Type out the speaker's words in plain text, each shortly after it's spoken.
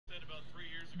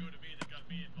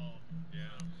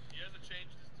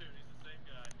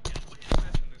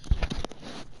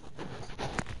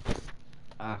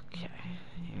Okay,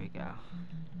 here we go.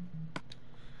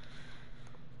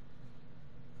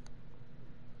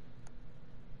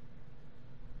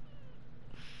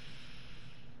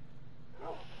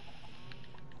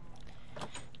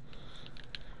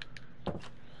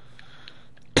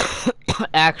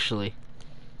 Actually,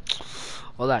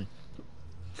 hold on.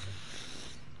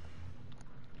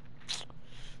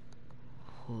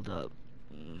 Hold up.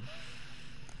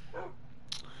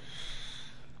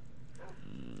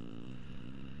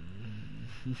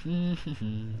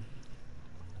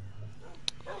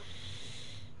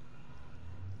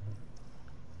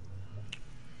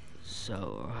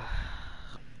 So,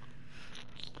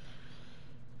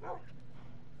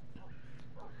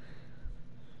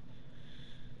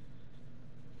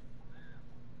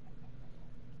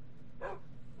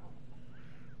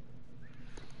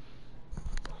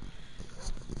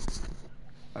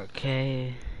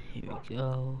 okay, here we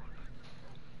go.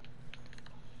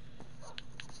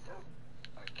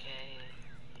 Okay,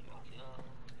 here we go.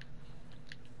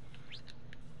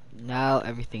 Now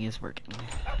everything is working.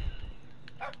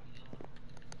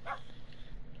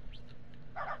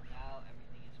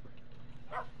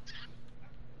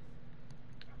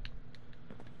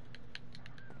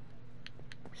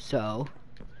 So,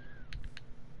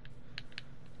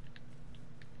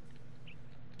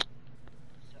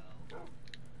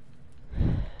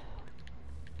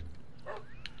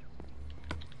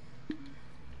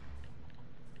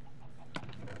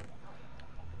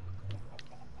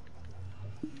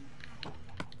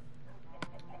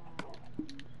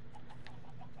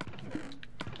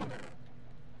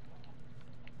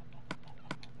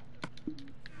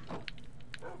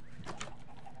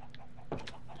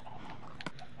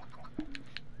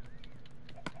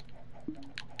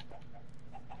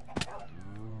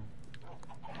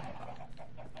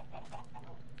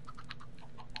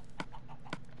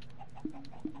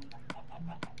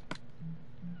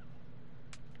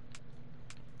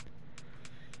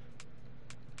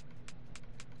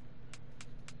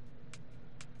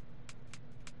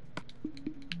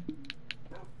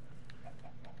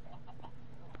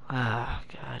 ah,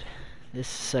 God. This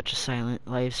is such a silent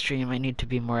live stream. I need to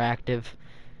be more active.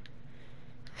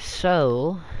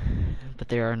 So, but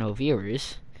there are no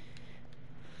viewers.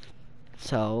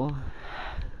 So,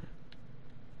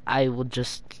 I will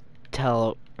just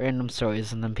tell random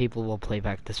stories and then people will play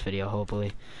back this video,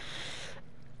 hopefully.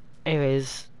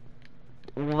 Anyways,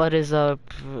 what is up?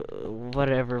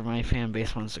 Whatever my fan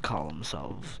base wants to call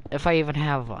themselves. If I even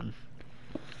have one.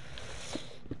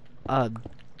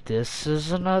 This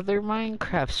is another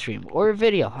Minecraft stream or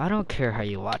video. I don't care how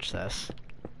you watch this.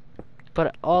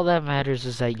 But all that matters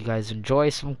is that you guys enjoy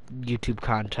some YouTube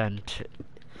content.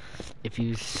 If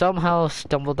you somehow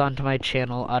stumbled onto my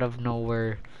channel out of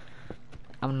nowhere,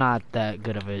 I'm not that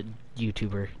good of a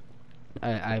YouTuber.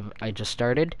 I just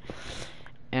started,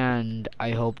 and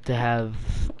I hope to have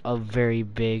a very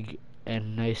big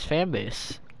and nice fan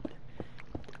base.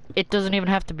 It doesn't even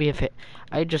have to be a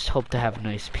I just hope to have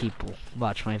nice people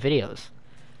watch my videos.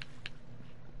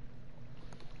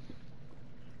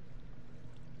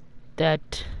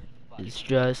 That is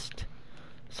just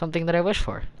something that I wish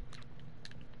for.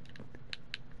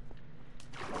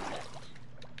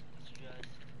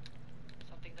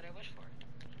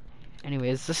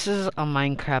 Anyways, this is a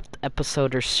Minecraft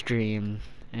episode or stream,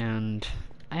 and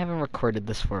I haven't recorded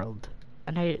this world.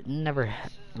 And I've never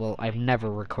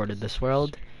recorded this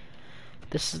world.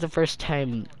 This is the first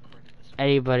time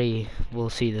anybody will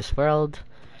see this world.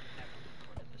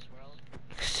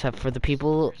 Except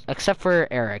for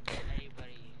Eric.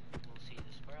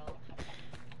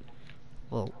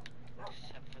 Well,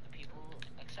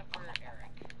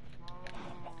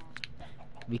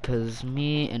 because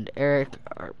me and Eric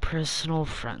are personal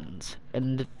friends.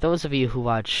 And those of you who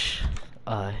watch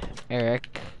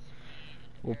Eric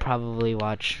will probably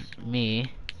watch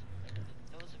me.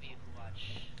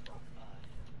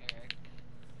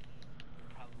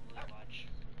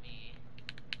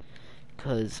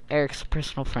 Because Eric's a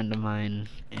personal friend of mine,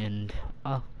 and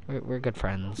we're good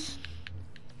friends.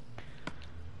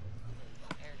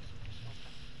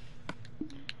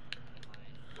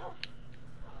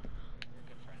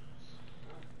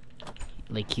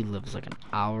 Like, he lives like an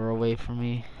hour away from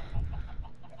me.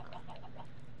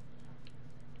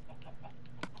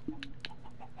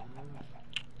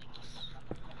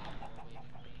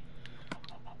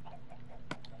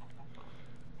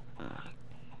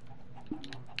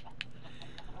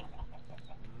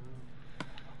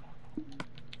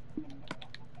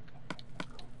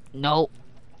 No.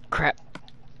 Crap.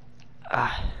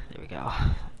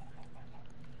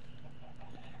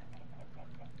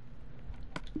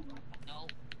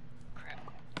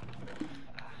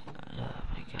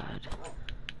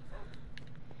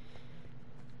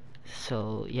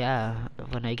 yeah,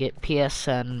 when I get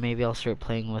PSN, maybe I'll start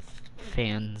playing with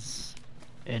fans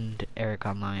and Eric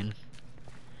Online.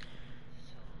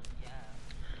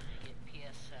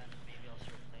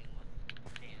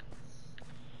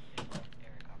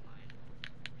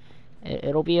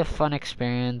 It'll be a fun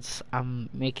experience. I'm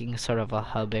making sort of a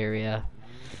hub area.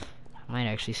 I might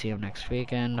actually see him next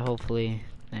weekend, hopefully,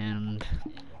 and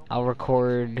I'll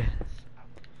record.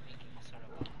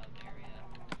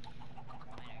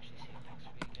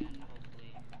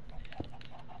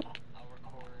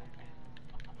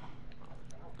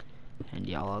 And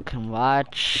y'all can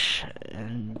watch,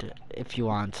 and if you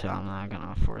want to, I'm not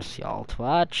gonna force y'all to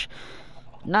watch.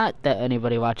 Not that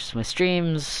anybody watches my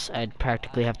streams. I'd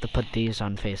practically have to put these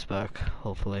on Facebook,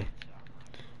 hopefully.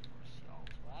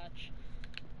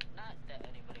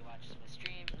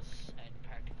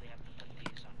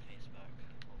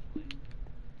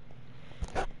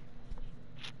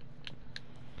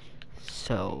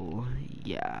 So,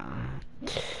 yeah.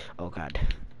 Oh god.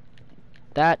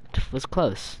 That was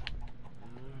close.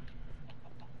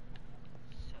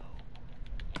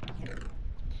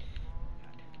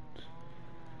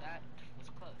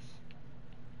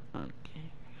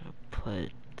 Okay,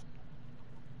 put.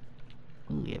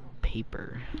 Ooh, we have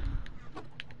paper.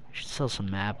 Should sell some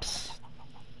maps.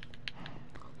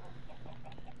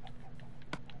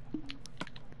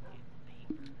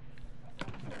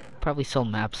 Probably sell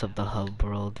maps of the hub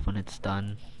world when it's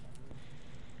done.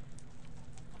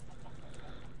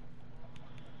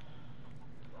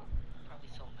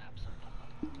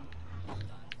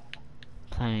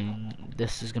 Planning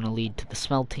this is gonna lead to the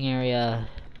smelting area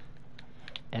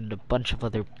and a bunch of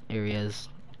other areas.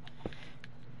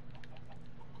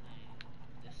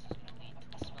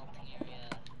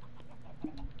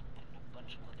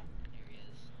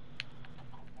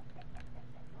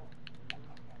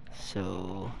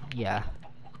 So yeah,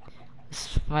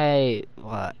 this is my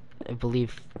I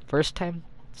believe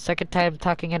second time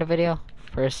talking in a video.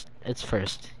 It's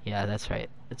first. Yeah, that's right.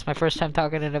 It's my first time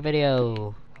talking in a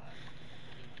video.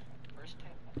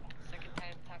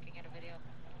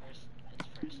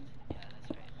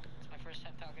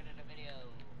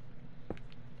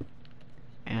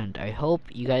 And I hope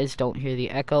you guys don't hear the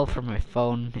echo from my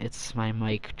phone. It's my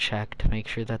mic check to make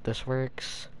sure that this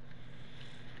works.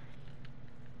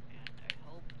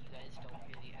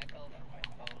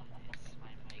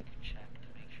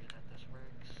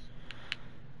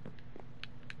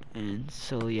 And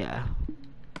so yeah.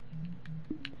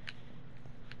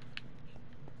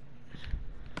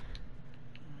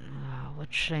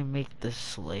 What should I make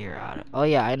this layer out of? Oh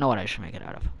yeah, I know what I should make it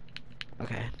out of.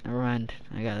 Okay, never mind.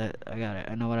 I got it.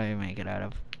 I know what I make it out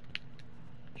of.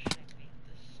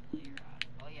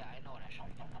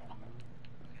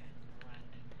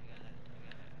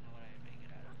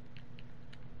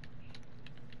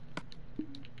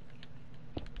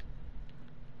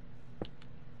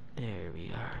 There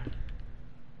we are.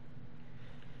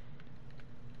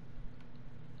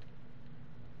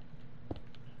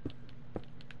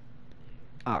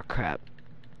 Oh crap.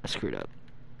 I screwed up.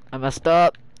 I messed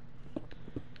up.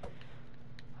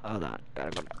 Hold on.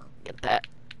 Gotta go get that.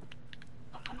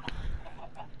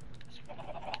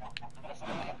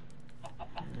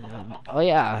 Oh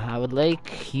yeah, I would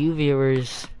like you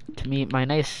viewers to meet my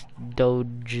nice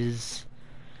doges.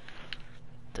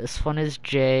 This one is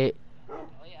Jay.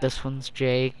 This one's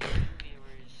Jake.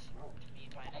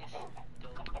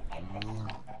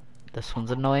 This one's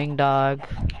Annoying Dog.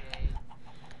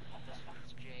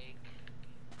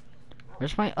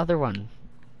 Where's my other one?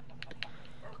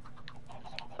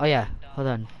 Oh yeah,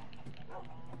 hold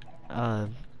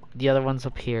on. The other one's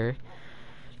up here.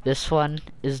 This one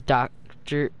is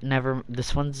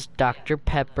this one's Dr.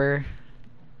 Pepper.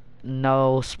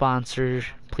 No sponsor.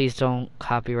 Please don't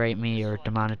copyright me or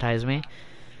demonetize me.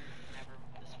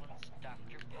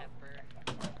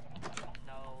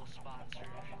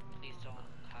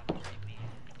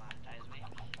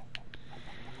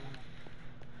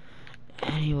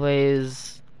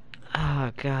 Anyways,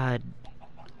 oh god.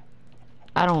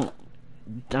 I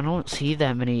don't see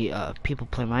that many people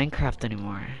play Minecraft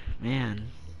anymore. Man.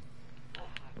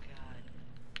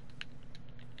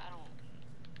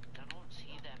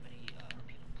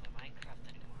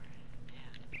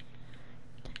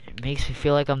 It makes me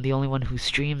feel like I'm the only one who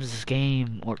streams this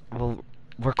game or well,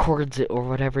 records it or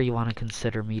whatever you want to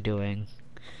consider me doing.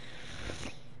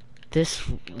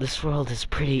 This world is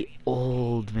pretty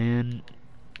old, man.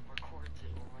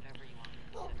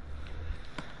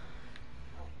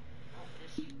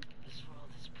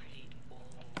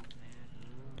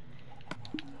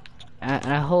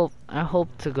 And I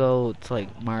hope to go to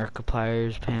like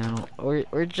Markiplier's panel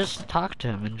or just talk to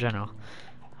him in general.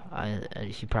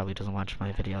 He probably doesn't watch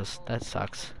my videos. That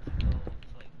sucks.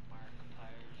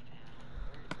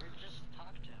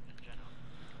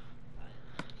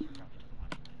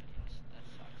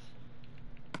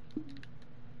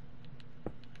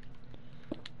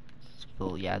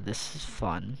 Well, yeah, this is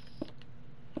fun.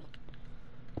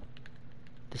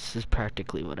 This is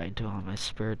practically what I do on my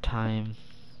spare time.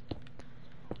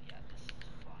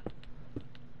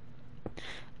 I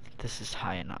think this is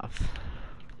high enough.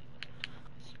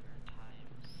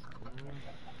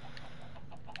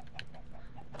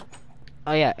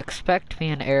 Oh yeah, expect me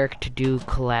and Eric to do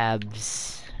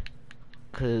collabs,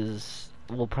 cause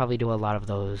we'll probably do a lot of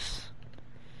those.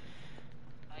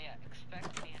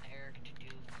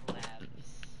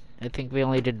 I think we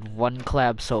only did one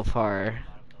collab so far.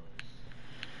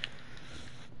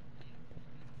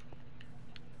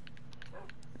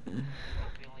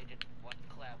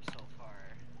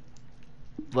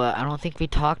 But I don't think we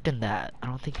talked in that. I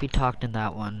don't think we talked in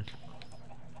that one.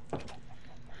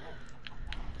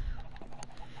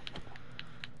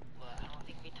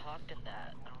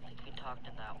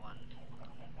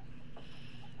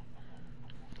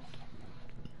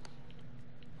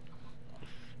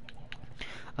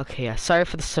 Okay, yeah, sorry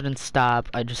for the sudden stop.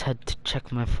 I just had to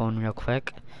check my phone real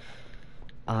quick.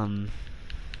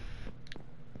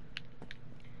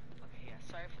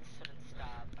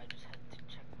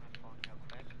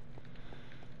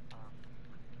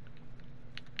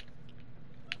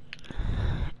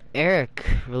 Eric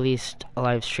released a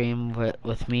live stream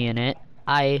with me in it.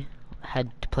 I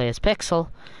had to play as Pixel,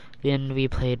 and we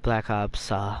played Black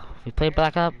Ops. We played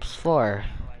Black Ops 4.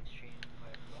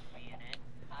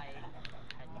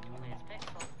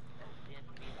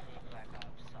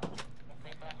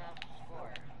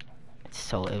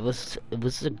 So it was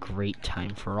a great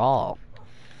time for all.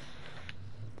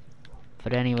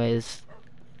 But anyways,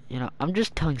 you know, I'm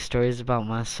just telling stories about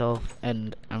myself,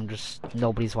 and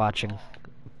nobody's watching.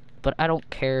 But I don't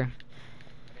care.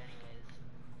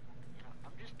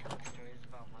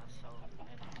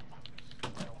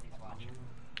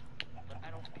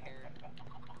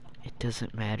 It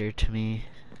doesn't matter to me.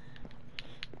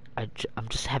 I'm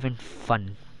just having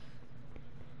fun.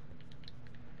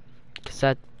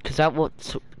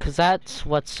 Cause that's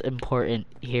what's important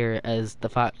here as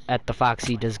at the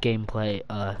Foxy Does Gameplay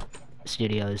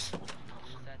studios.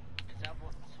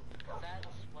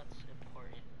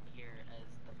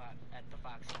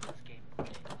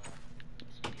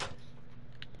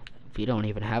 We don't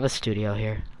even have a studio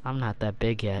here. I'm not that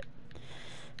big yet.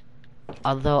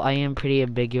 Although I am pretty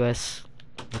ambiguous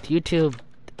with YouTube,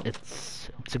 it's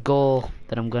a goal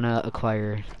that I'm gonna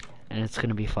acquire, and it's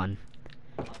gonna be fun.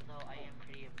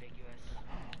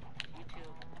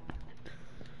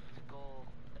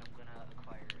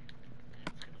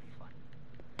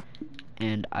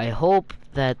 And I hope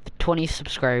that the 20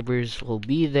 subscribers will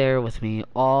be there with me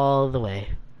all the way.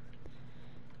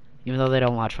 Even though they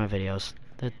don't watch my videos.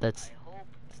 That's...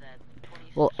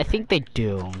 Well, I think they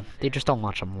do. They just don't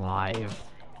watch them live.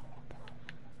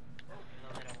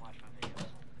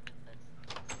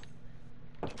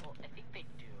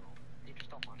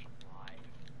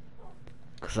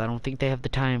 Because I don't think they have the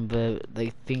time, but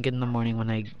they think in the morning when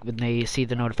they see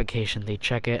the notification, they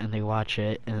check it and they watch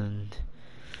it, and...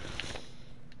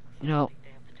 You know...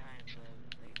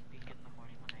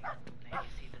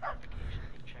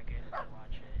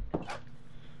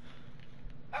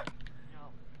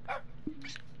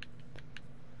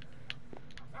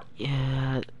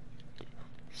 Yeah,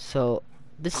 so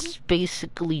this is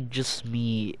basically just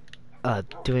me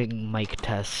doing mic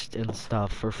tests and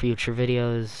stuff for future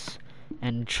videos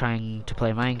and trying to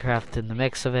play Minecraft in the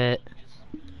mix of it.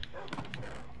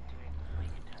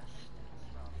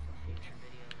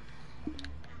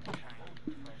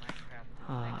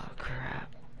 Oh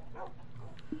crap.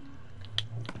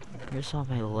 Where's all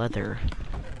my leather?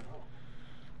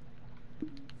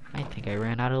 I think I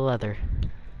ran out of leather.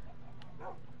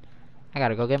 I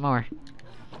gotta go get more.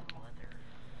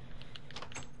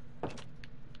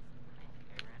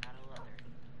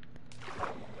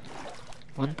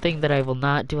 One thing that I will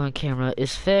not do on camera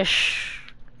is fish.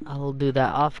 I will do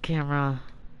that off camera,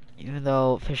 even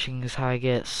though fishing is how I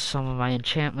get some of my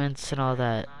enchantments and all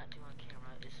that.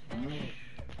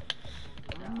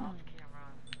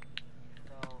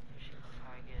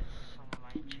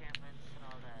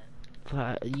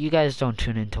 But you guys don't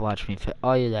tune in to watch me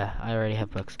oh yeah, I already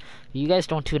have books. You guys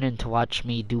don't tune in to watch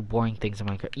me do boring things in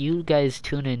Minecraft. You guys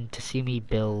tune in to see me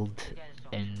build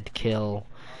and kill.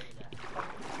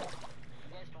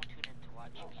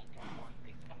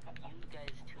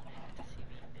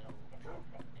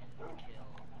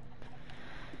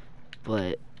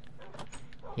 But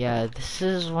Yeah, this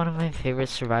is one of my favorite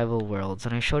survival worlds,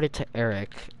 and I showed it to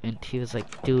Eric, and he was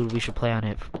like, "Dude, we should play on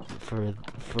it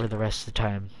for the rest of the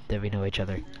time that we know each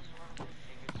other."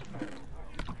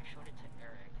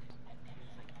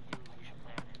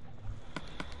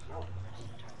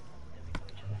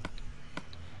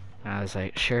 And I was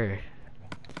like, "Sure."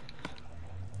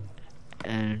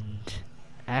 And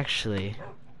actually,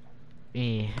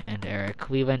 me and Eric,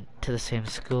 we went to the same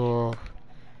school,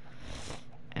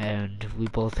 and we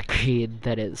both agreed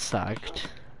that it sucked.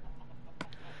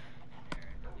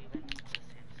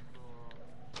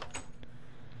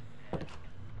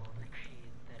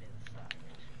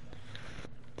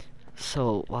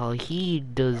 So while he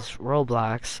does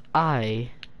Roblox,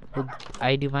 I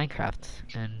do Minecraft,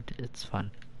 and it's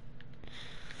fun.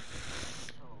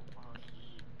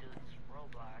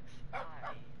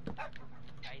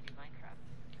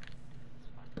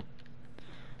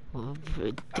 Well,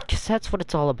 because that's what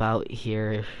it's all about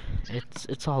here.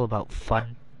 It's all about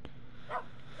fun.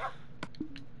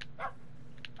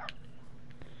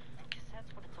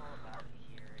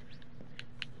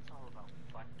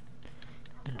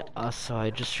 And also, I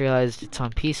just realized it's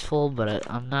on peaceful, but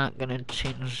I'm not gonna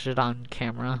change it on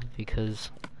camera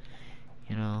because,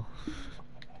 you know.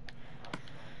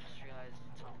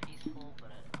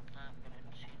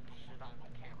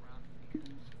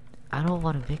 I don't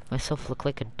want to make myself look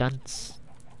like a dunce,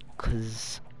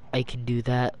 because I can do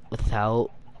that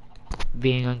without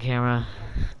being on camera.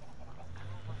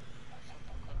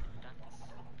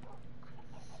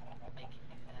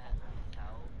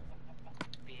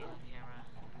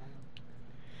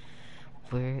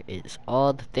 Where is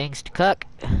all the things to cook?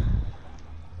 I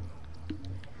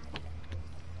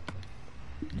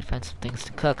find some things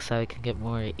to cook so I can get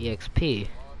more EXP.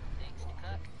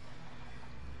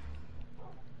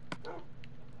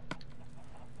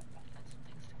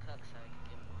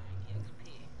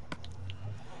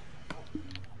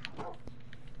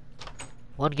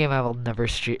 One game I will never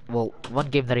stream, well,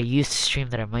 one game that I used to stream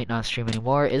that I might not stream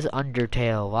anymore is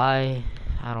Undertale. Why?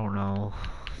 I don't know.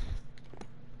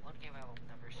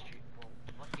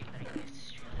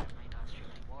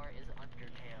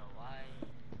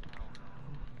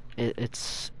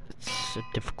 It's a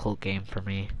difficult game for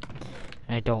me.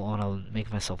 And I don't want to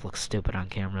make myself look stupid on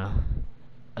camera.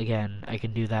 Again, I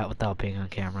can do that without being on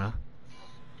camera.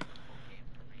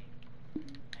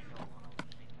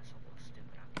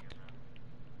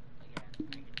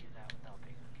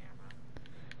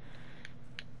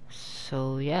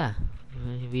 So yeah,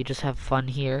 we just have fun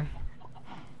here.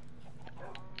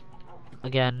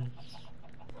 Again,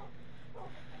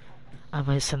 I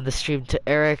might send the stream to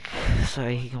Eric so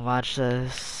he can watch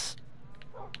this.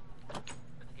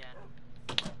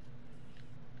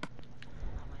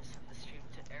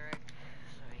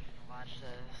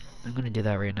 I'm gonna do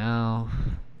that right now.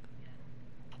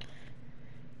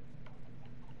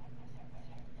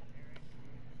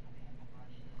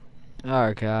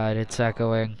 Oh god, it's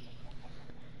echoing.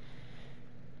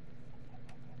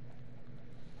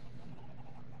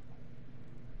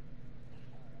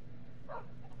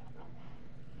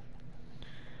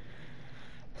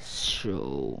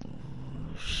 So,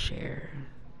 share.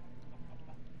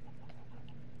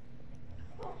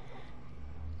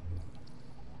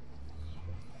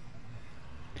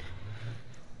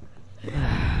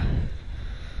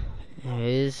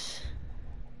 Anyways,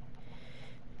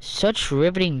 such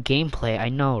riveting gameplay, I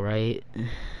know, right?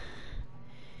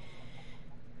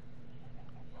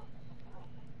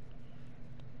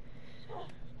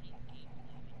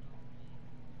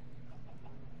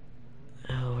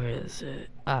 Oh, where is it?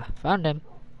 Ah, found him.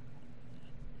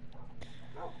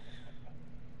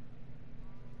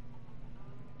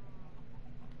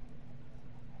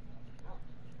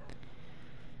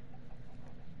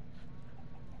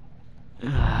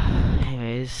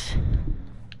 Anyways.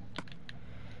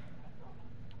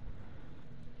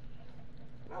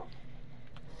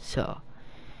 So,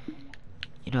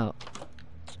 you know,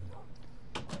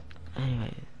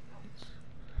 anyway.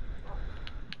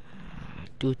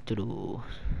 Doo doo doo.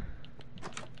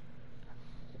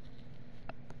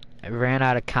 I ran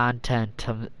out of content.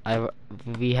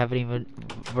 We haven't even.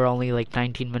 We're only like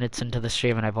 19 minutes into the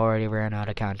stream, and I've already ran out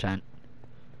of content.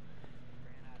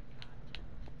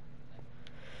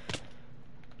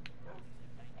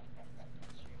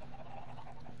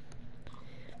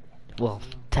 Well,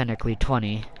 technically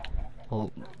 20.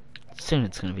 Well, soon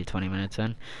it's gonna be 20 minutes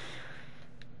in.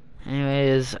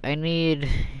 Anyways, I need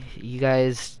you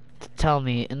guys to tell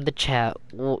me in the chat.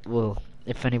 Well,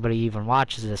 if anybody even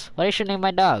watches this, what I should name my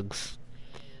dogs.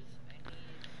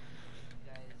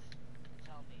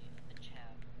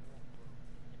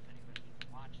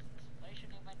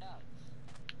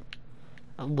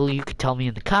 well, you could tell me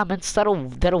in the comments.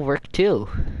 That'll work too.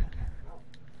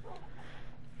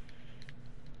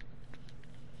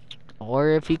 Or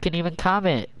if you can even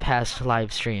comment past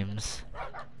live streams.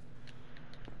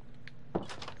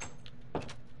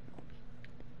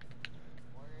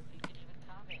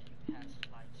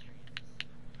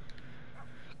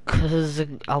 Cause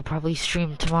I'll probably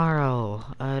stream tomorrow.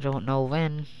 I don't know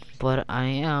when, but I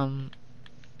am.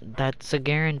 That's a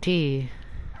guarantee.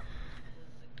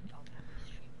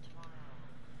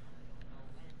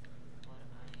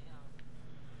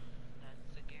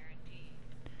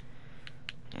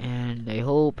 And I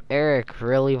hope Eric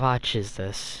really watches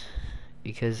this.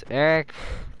 Because Eric,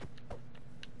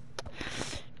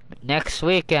 next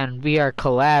weekend we are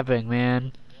collabing,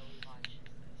 man.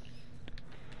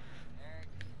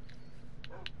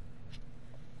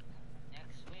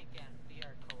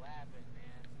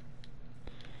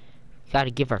 Gotta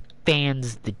give our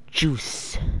fans the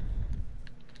juice.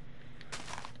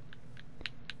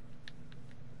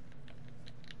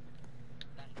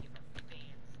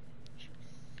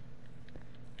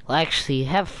 Well, actually,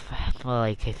 I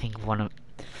think one of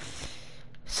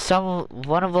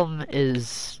them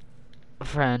is a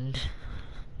friend,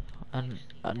 and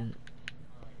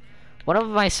one of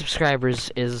my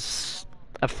subscribers is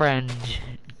a friend.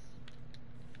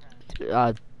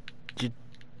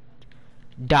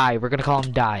 Die. We're gonna call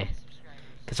him Die,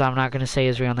 because I'm not gonna say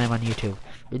his real name on YouTube.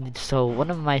 So one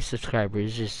of my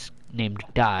subscribers is named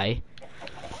Die.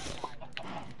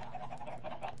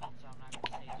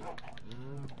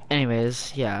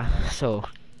 Anyways, yeah. So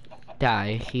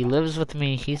Die. He lives with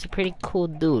me. He's a pretty cool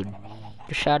dude.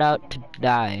 Shout out to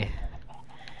Die.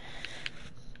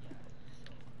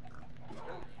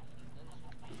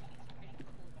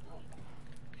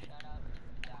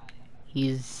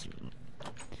 He's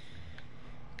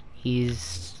you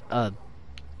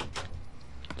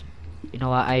know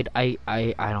what,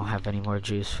 I don't have any more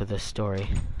juice for this story.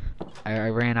 I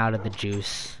ran out of the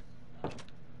juice.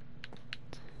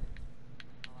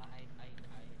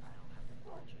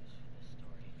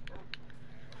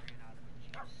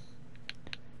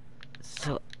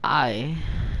 So I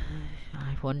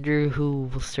wonder who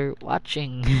will start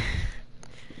watching.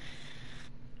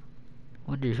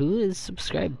 Wonder who is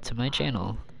subscribed to my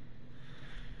channel.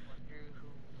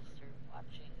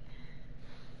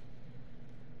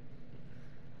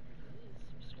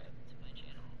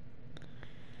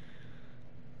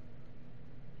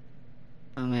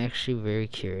 I'm actually very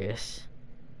curious.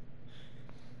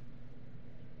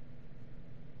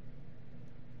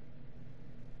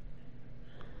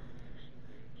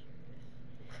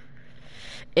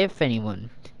 If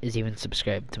anyone is even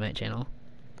subscribed to my channel.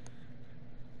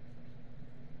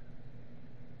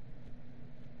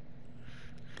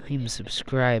 I'm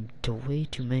subscribed to way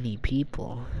too many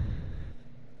people.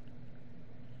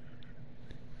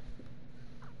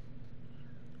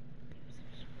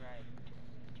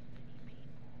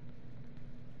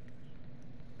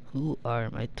 Who are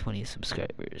my 20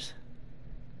 subscribers?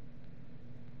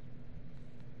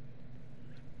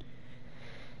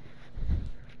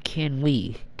 Can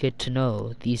we get to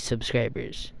know these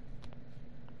subscribers?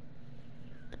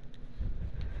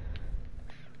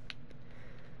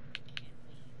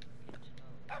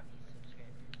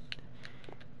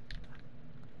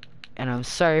 And I'm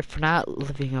sorry for not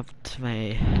living up to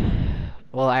my...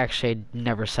 Well, actually, I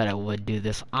never said I would do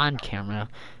this on camera.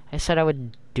 I said I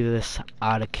would do this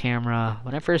out of camera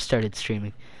when I first started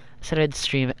streaming. I said I'd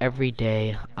stream every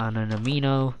day on an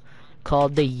amino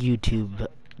called the YouTube,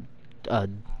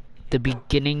 the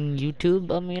beginning YouTube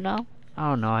amino? I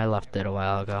don't know, I left it a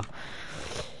while ago.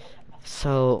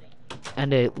 So,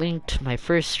 and it linked my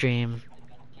first stream.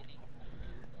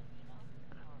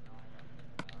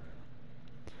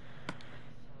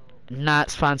 Not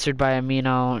sponsored by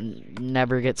Amino,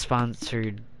 never get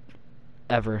sponsored,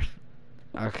 ever.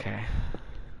 Okay.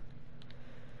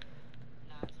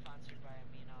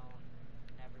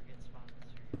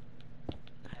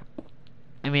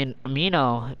 I mean,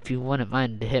 Amino, if you wouldn't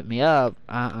mind to hit me up,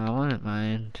 I wouldn't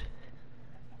mind.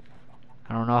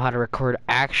 I don't know how to record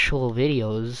actual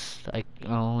videos. I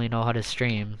only know how to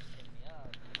stream.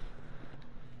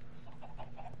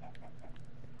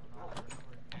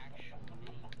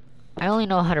 I only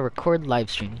know how to record live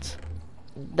streams.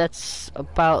 That's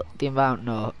about the amount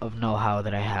of know-how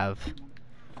that I have.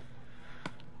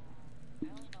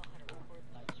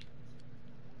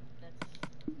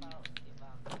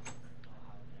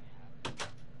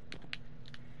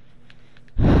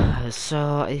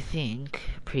 So I think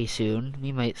pretty soon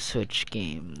we might switch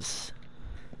games.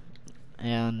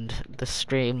 And the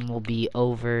stream will be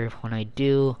over when I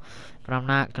do, but I'm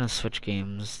not gonna switch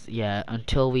games yet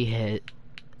until we hit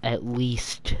at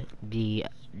least the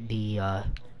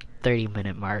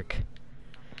 30-minute mark.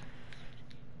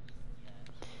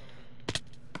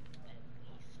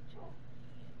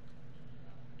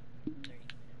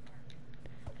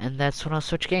 And that's when I'll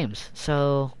switch games.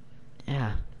 So,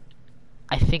 yeah.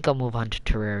 I think I'll move on to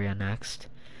Terraria next.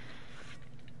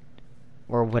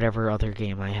 Or whatever other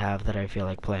game I have that I feel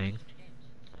like playing.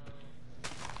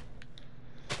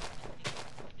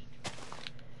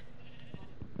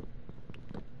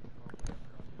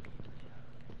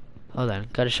 Hold on,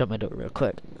 gotta shut my door real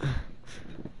quick.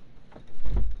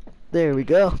 There we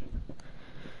go.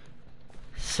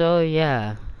 So,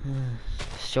 yeah.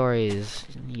 Stories.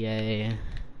 Yay.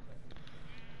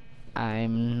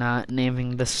 I'm not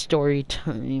naming the story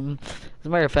time. As a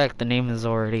matter of fact, the name is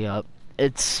already up.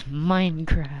 It's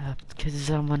Minecraft, because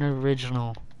I'm an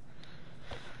original.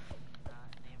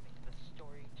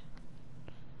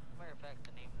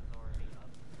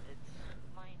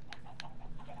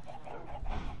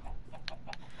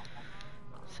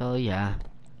 So, yeah.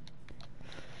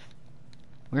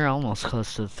 We're almost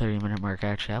close to the 30-minute mark,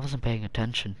 actually. I wasn't paying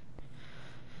attention.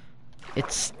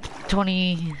 It's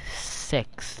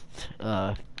 26th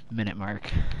minute mark.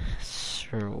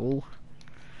 So...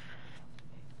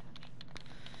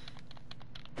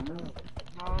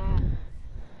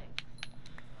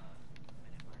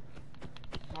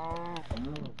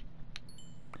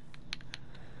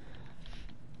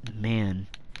 Man.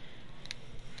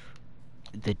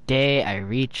 The day I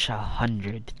reach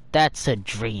 100, that's a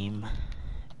dream.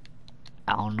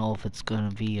 I don't know if it's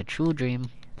gonna be a true dream.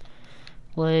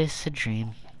 Well, it's a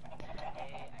dream.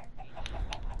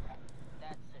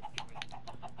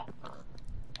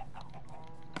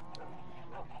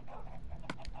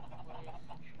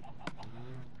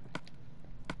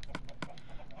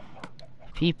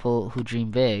 People who dream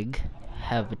big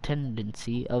have a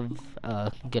tendency of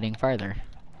getting farther.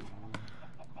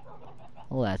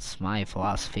 Well, that's my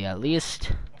philosophy, at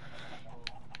least.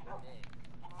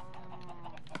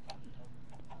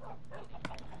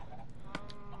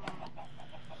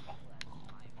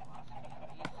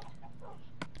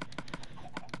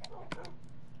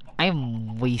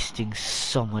 I'm wasting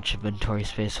so much inventory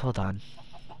space. Hold on.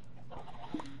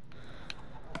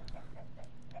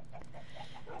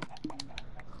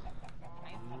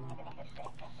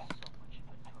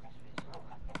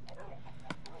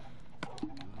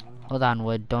 Hold on,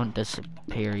 wood. Don't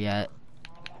disappear yet.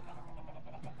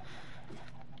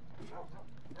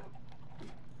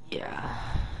 Yeah.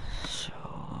 So...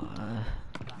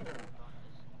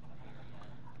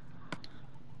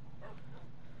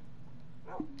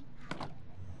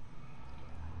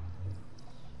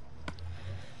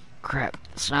 Crap.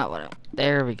 It's not what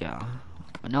there we go.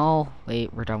 No,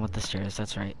 wait. We're done with the stairs.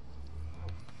 That's right.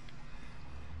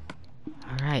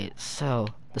 Alright, so...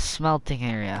 The smelting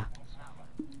area.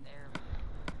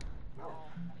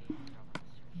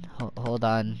 Hold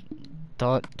on.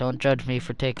 Don't judge me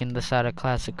for taking this out of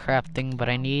classic crafting, but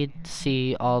I need to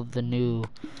see all the new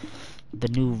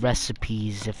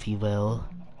recipes, if you will.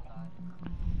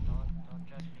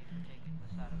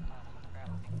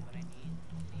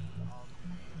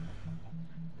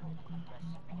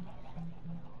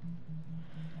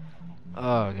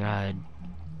 Oh god.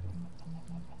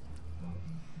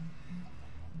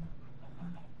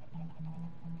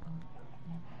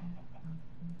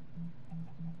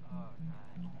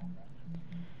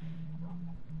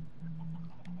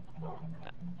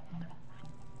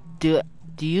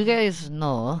 Do you guys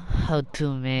know how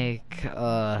to make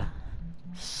a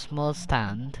small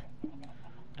stand?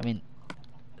 I mean,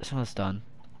 small stone.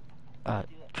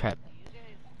 Crap.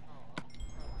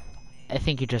 I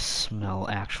think you just smell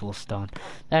actual stone.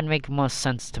 That'd make most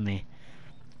sense to me.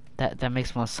 That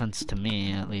makes most sense to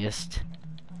me, at least.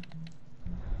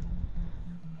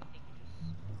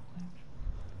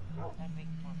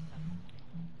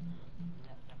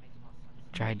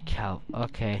 Dried kelp.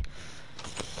 Okay.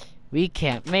 We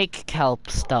can't make kelp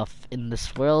stuff in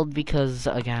this world because,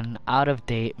 again, out of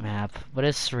date map. But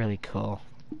it's really cool.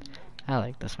 I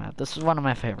like this map. This is one of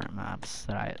my favorite maps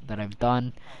that I've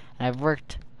done, and I've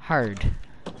worked hard.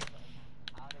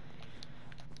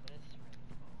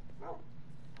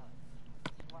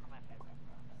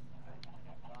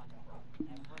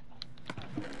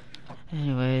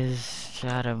 Anyways,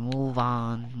 gotta move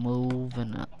on, move,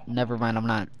 and never mind. I'm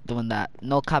not doing that.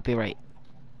 No copyright.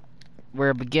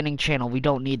 We're a beginning channel. We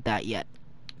don't need that yet.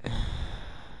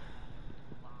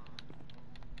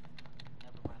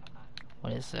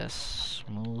 What is this?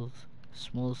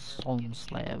 Smooth stone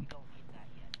slab.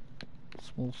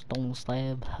 Smooth stone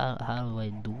slab. How do I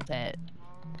do that?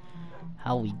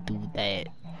 How we do that?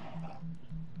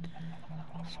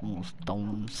 Small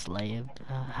stone slab.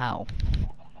 How?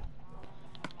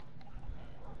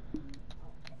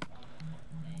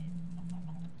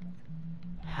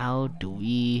 How do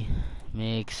we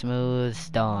make smooth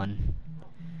stone?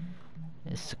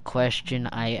 It's a question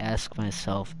I ask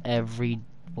myself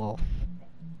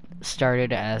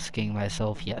started asking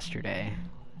myself yesterday.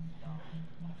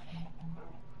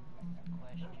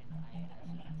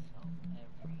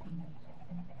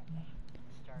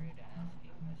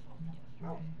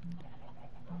 Wow,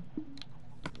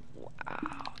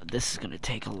 this is gonna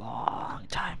take a long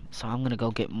time. So I'm gonna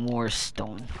go get more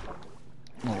stone.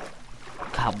 Well,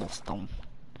 cobblestone.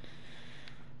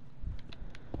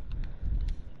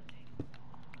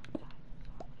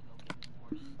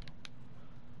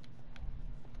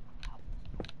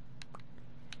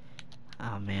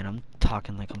 Oh man, I'm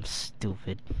talking like I'm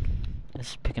stupid.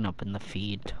 It's picking up in the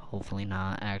feed. Hopefully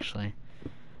not, actually.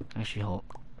 Actually, hope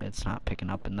it's not picking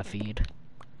up in the feed.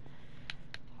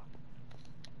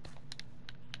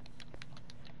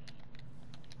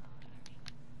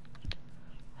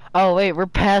 Oh wait, we're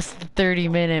past the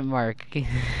 30-minute mark.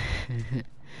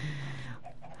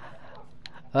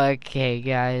 Okay,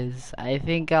 guys, I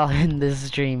think I'll end this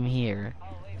stream here.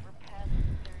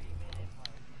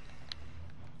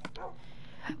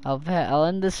 I'll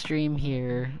end the stream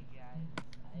here.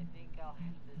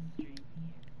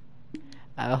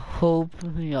 I hope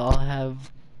y'all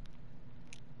have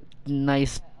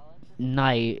nice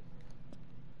night.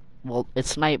 Well,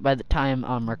 it's night by the time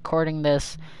I'm recording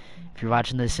this. If you're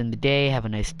watching this in the day, have a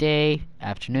nice day,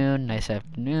 afternoon, nice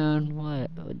afternoon.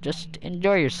 What? Just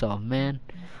enjoy yourself, man.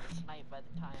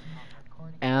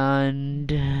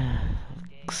 And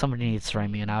somebody needs to write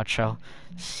me an outro.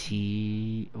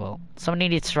 Somebody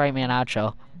needs to write me an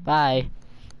outro. Bye.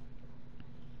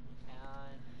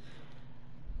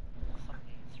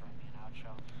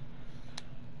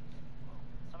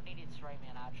 Somebody needs to write me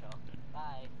an outro.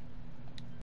 Bye.